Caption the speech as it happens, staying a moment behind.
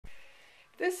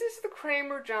This is the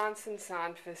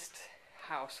Kramer-Johnson-Sonfist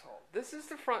household. This is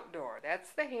the front door. That's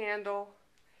the handle.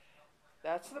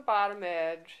 That's the bottom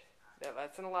edge. That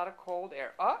lets in a lot of cold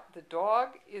air. Oh, the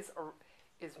dog is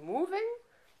moving.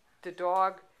 The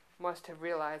dog must have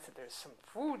realized that there's some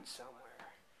food somewhere.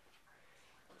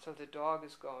 So the dog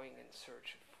is going in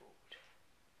search of food.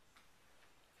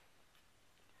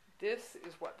 This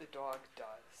is what the dog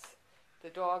does. The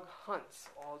dog hunts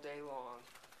all day long.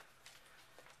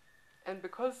 And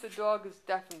because the dog is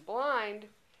deaf and blind,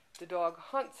 the dog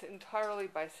hunts entirely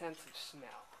by sense of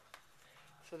smell.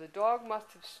 So the dog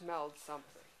must have smelled something.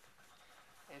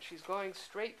 And she's going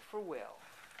straight for Will.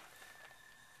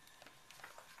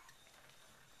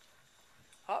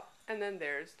 Up, and then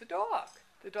there's the dog.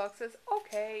 The dog says,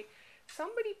 okay,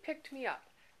 somebody picked me up.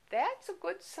 That's a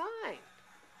good sign.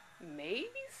 Maybe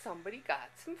somebody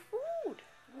got some food.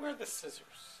 Where are the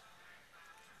scissors?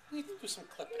 We need to do some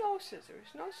clipping. No scissors,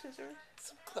 no scissors.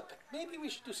 Some clipping. Maybe we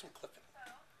should do some clipping.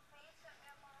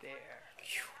 There.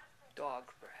 Dog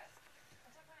breath.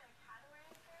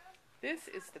 This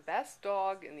is the best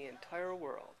dog in the entire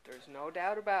world. There's no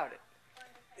doubt about it.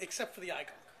 Except for the eye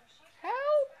gunk.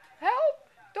 Help! Help!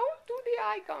 Don't do the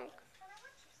eye gunk.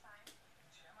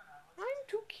 I'm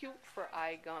too cute for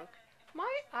eye gunk.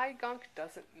 My eye gunk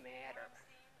doesn't matter.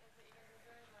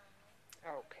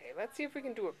 Okay, let's see if we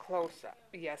can do a close-up.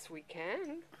 Yes, we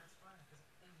can.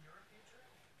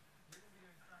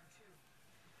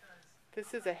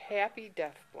 This is a happy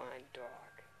deafblind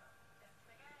dog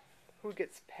who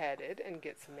gets petted and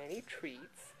gets many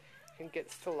treats and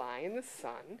gets to lie in the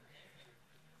sun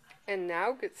and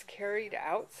now gets carried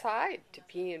outside to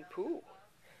pee and poo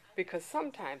because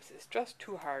sometimes it's just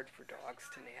too hard for dogs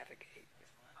to navigate.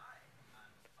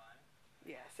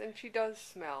 Yes, and she does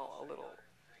smell a little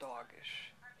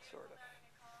doggish, sort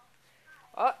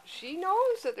of. She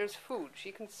knows that there's food.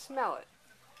 She can smell it.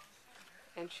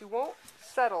 And she won't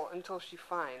settle until she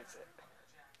finds it.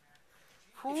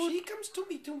 Food, if she comes to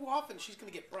me too often, she's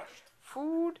going to get brushed.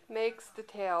 Food makes the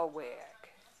tail wag.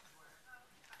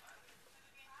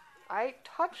 I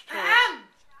touched her,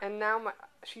 and now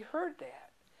she heard that.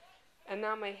 And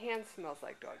now my hand smells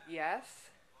like dog.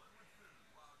 Yes?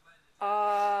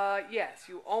 Yes,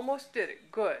 you almost did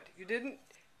it. Good. You didn't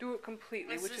do it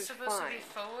completely, which is fine. Is this supposed to be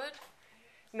forward?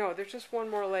 No, there's just one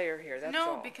more layer here, that's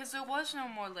all. No, because there was no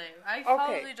more layer. I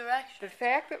followed the directions. The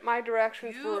fact that my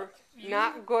directions were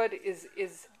not good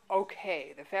is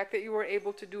okay. The fact that you were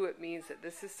able to do it means that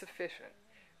this is sufficient.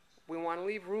 We want to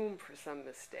leave room for some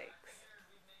mistakes.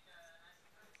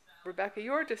 Rebecca,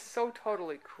 you're just so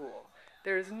totally cool.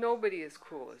 There is nobody as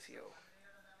cool as you.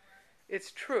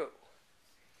 It's true.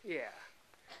 Yeah.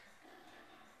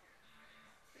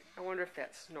 I wonder if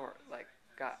that snort,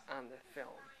 got on the film.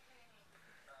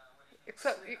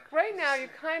 Except, right now, you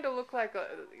kind of look like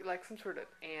some sort of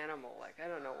animal. I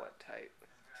don't know what type.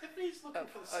 Tiffany's looking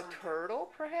for the sun. A turtle,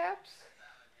 perhaps?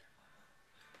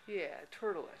 Yeah,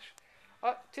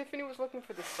 turtle-ish. Tiffany was looking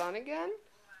for the sun again?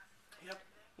 Yep.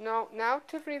 No, now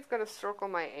Tiffany's going to circle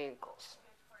my ankles.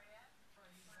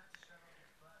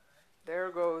 There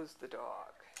goes the dog.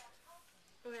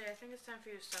 Okay, I think it's time for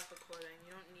you to stop recording.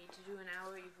 You don't need to do an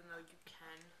hour, even though you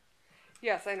can.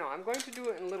 Yes, I know. I'm going to do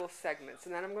it in little segments,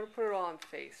 and then I'm going to put it all on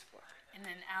Facebook. In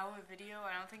an hour video?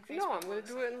 I don't think Facebook. No, I'm going to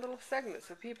do it in little segments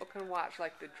so people can watch,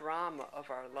 the drama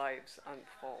of our lives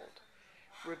unfold.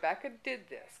 Rebecca did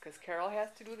this because Carol has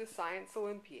to do the Science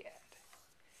Olympiad.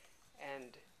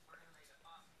 And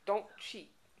don't cheat.